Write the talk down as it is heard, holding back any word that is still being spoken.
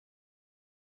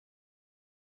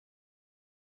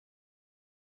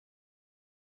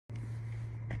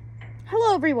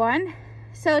Hello everyone.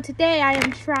 So today I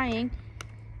am trying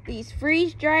these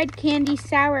freeze-dried candy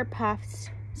sour puffs.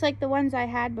 It's like the ones I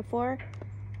had before,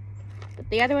 but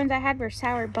the other ones I had were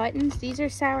sour buttons. These are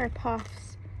sour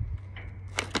puffs.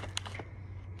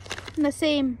 And the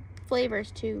same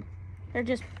flavors too. They're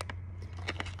just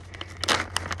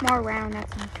more round,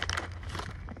 that's all.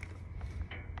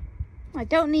 I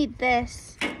don't need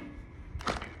this.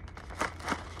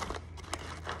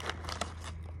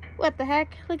 What the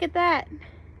heck? Look at that.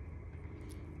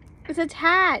 It's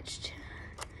attached.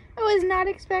 I was not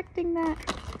expecting that.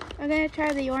 I'm gonna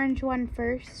try the orange one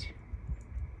first.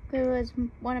 It was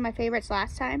one of my favorites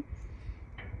last time.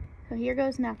 So here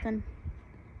goes nothing.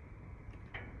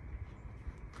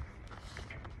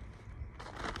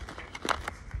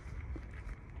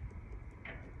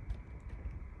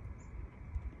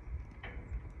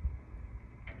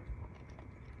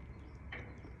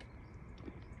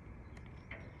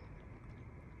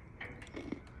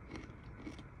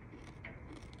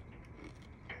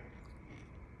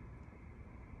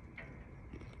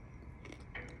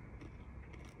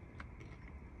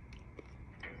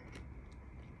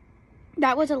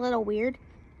 That was a little weird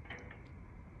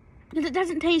because it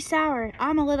doesn't taste sour.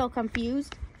 I'm a little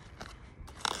confused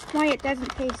why it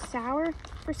doesn't taste sour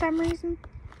for some reason.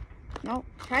 Nope,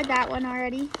 tried that one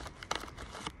already.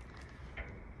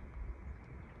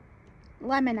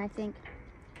 Lemon, I think.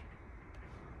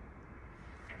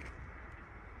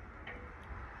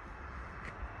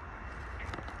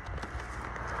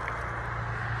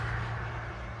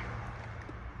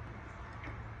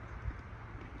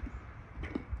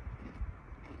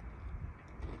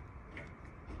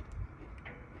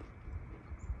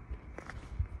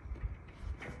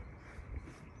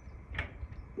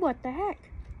 What the heck?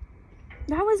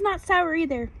 That was not sour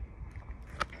either.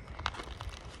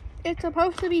 It's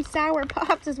supposed to be sour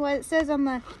puffs is what it says on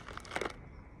the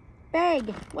bag.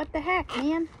 What the heck,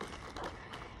 man?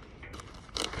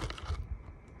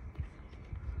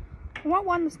 I want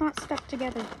one that's not stuck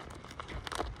together.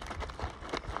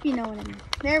 You know what I mean.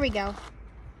 There we go.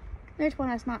 There's one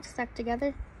that's not stuck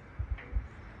together.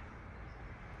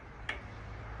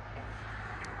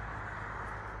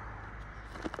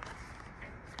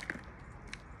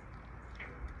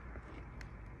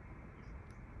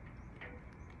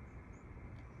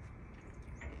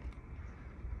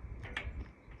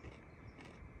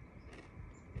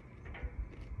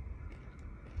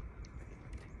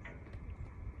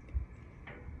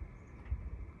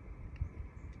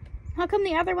 How come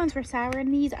the other ones were sour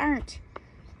and these aren't?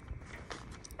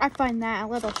 I find that a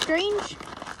little strange.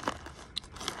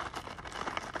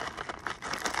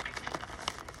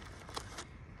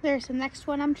 There's the next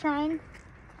one I'm trying.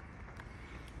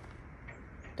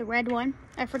 The red one.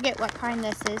 I forget what kind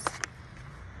this is.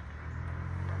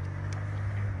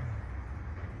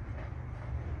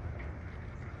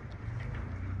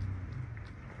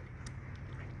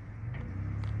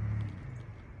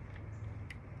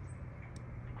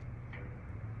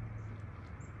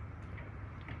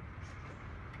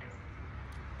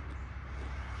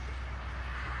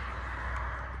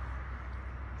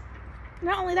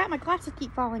 Not only that, my glasses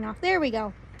keep falling off. There we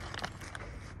go.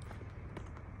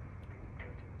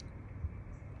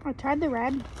 I tried the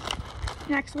red.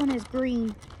 Next one is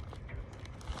green.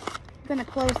 I'm gonna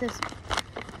close this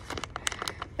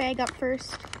bag up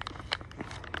first.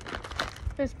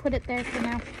 Just put it there for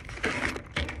now.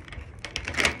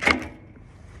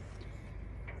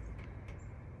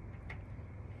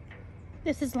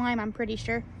 This is lime, I'm pretty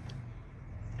sure.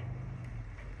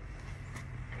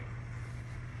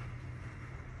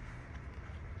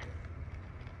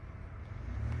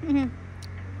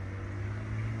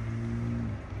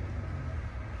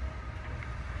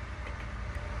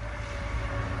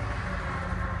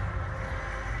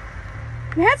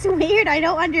 That's weird. I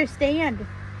don't understand.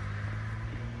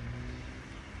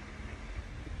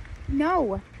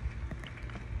 No.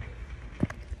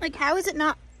 Like, how is it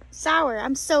not sour?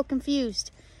 I'm so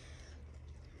confused.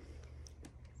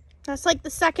 That's like the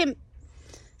second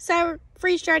sour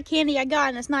freeze-dried candy I got,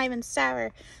 and it's not even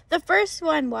sour. The first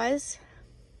one was.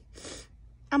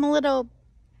 I'm a little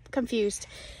confused.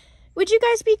 Would you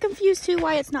guys be confused too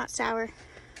why it's not sour?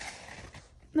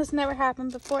 This never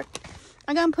happened before.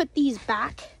 I'm gonna put these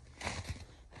back.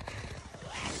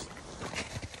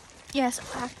 Yes,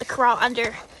 I have to crawl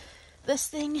under this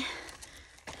thing.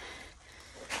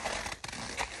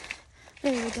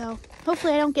 There we go.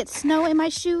 Hopefully I don't get snow in my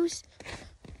shoes.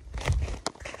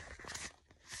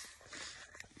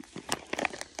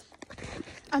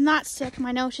 I'm not sick.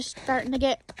 My nose is starting to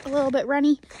get a little bit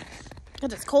runny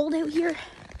because it's cold out here.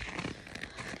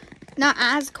 Not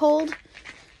as cold,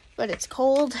 but it's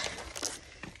cold.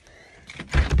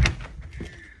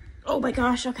 Oh my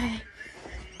gosh, okay.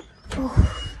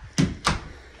 Oh,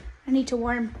 I need to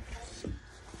warm.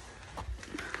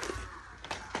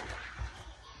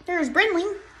 There's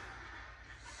Brinley.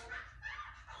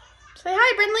 Say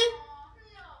hi, Brinley.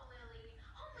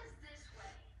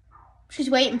 She's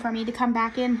waiting for me to come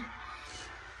back in.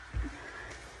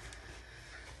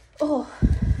 Oh.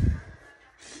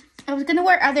 I was gonna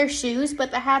wear other shoes,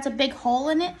 but that has a big hole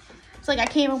in it. It's like I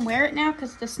can't even wear it now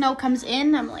because the snow comes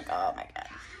in. I'm like, oh my God.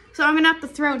 So I'm gonna have to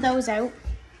throw those out.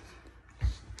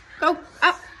 Go,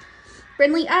 up.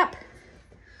 Brinley, up.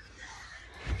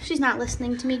 She's not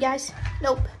listening to me, guys.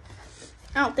 Nope.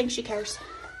 I don't think she cares.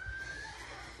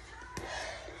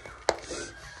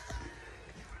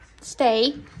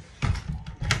 Stay.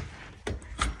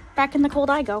 Back in the cold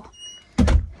I go.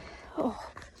 Oh.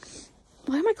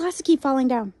 Why do my glasses keep falling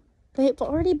down? They've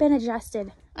already been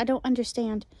adjusted. I don't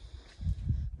understand.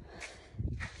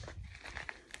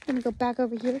 I'm gonna go back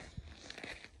over here.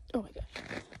 Oh my gosh.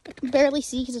 I can barely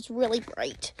see because it's really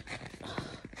bright.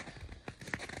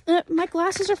 My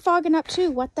glasses are fogging up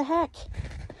too. What the heck?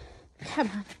 Come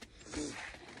on.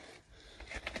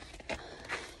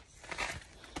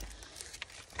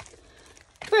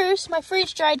 First, my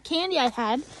freeze-dried candy I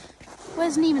had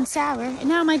wasn't even sour, and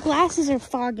now my glasses are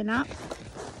fogging up.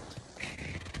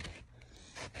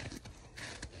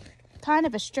 Kind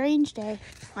of a strange day,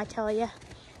 I tell you.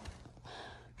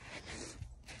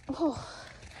 Oh.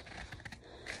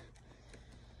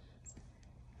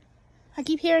 I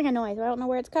keep hearing a noise. I don't know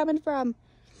where it's coming from.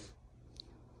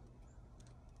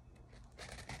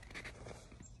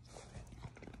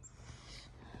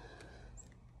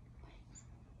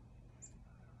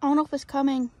 I don't know if it's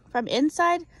coming from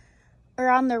inside or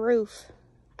on the roof.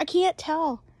 I can't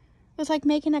tell. It's like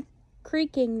making a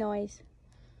creaking noise.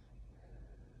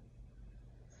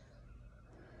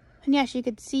 And yes, you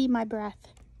could see my breath.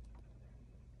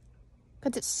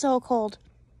 Because it's so cold.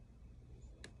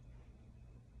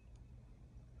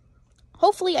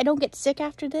 Hopefully I don't get sick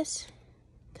after this.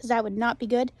 Because that would not be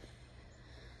good.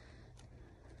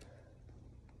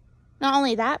 Not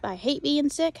only that, but I hate being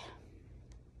sick.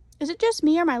 Is it just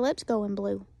me or my lips going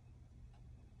blue?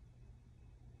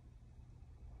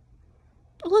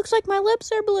 It looks like my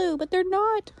lips are blue, but they're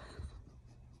not.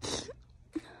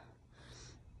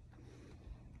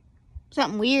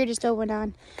 Something weird is going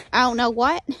on. I don't know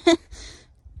what.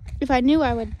 If I knew,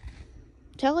 I would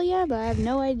tell you, but I have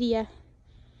no idea.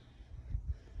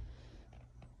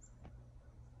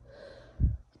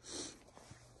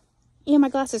 Yeah, my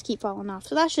glasses keep falling off,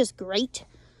 so that's just great.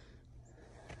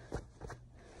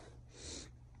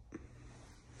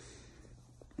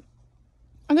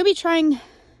 I'm going to be trying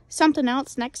something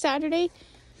else next Saturday,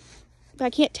 but I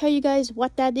can't tell you guys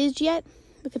what that is yet,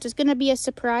 because it's going to be a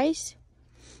surprise.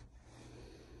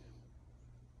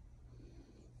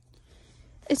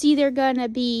 It's either going to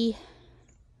be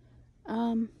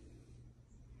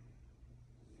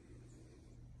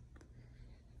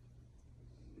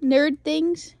nerd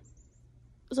things.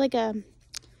 It's like a,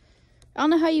 I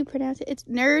don't know how you pronounce it. It's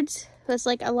nerds. It's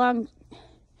like a long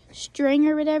string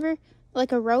or whatever.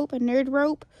 Like a rope, a nerd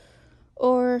rope.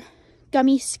 Or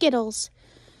gummy Skittles.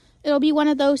 It'll be one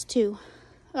of those two.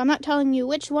 I'm not telling you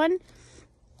which one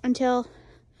until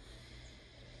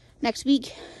next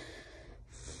week,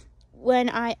 when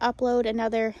I upload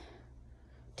another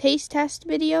taste test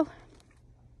video.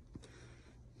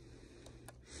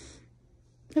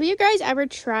 Have you guys ever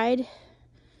tried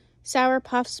Sour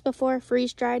Puffs before,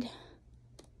 freeze-dried?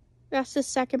 That's the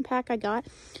second pack I got.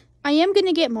 I am going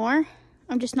to get more.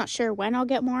 I'm just not sure when I'll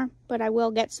get more, but I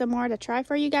will get some more to try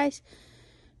for you guys,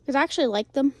 because I actually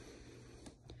like them.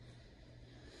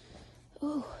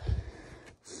 Ooh,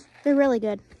 they're really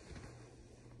good.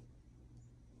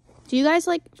 Do you guys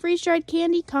like freeze-dried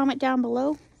candy? Comment down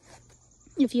below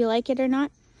if you like it or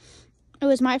not. It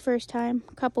was my first time.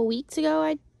 A couple weeks ago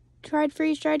I tried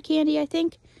freeze-dried candy, I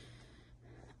think.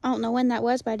 I don't know when that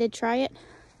was, but I did try it.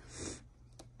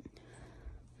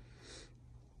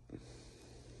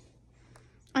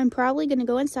 I'm probably going to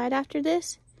go inside after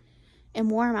this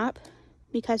and warm up,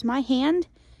 because my hand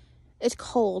is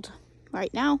cold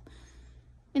right now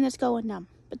and it's going numb.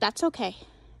 But that's okay.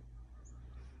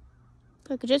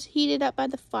 I could just heat it up by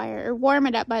the fire, or warm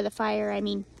it up by the fire, I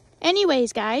mean.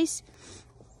 Anyways, guys,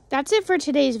 that's it for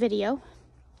today's video.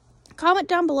 Comment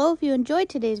down below if you enjoyed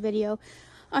today's video.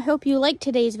 I hope you liked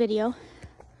today's video.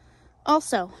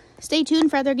 Also, stay tuned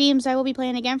for other games I will be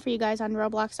playing again for you guys on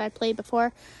Roblox I played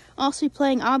before. I'll also be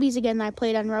playing Obbies again that I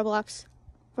played on Roblox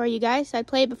for you guys. I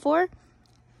played before.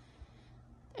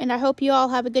 And I hope you all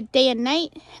have a good day and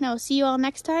night. And I will see you all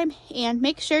next time. And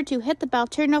make sure to hit the bell,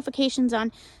 turn notifications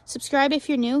on, subscribe if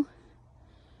you're new.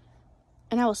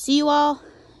 And I will see you all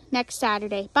next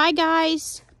Saturday. Bye,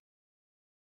 guys.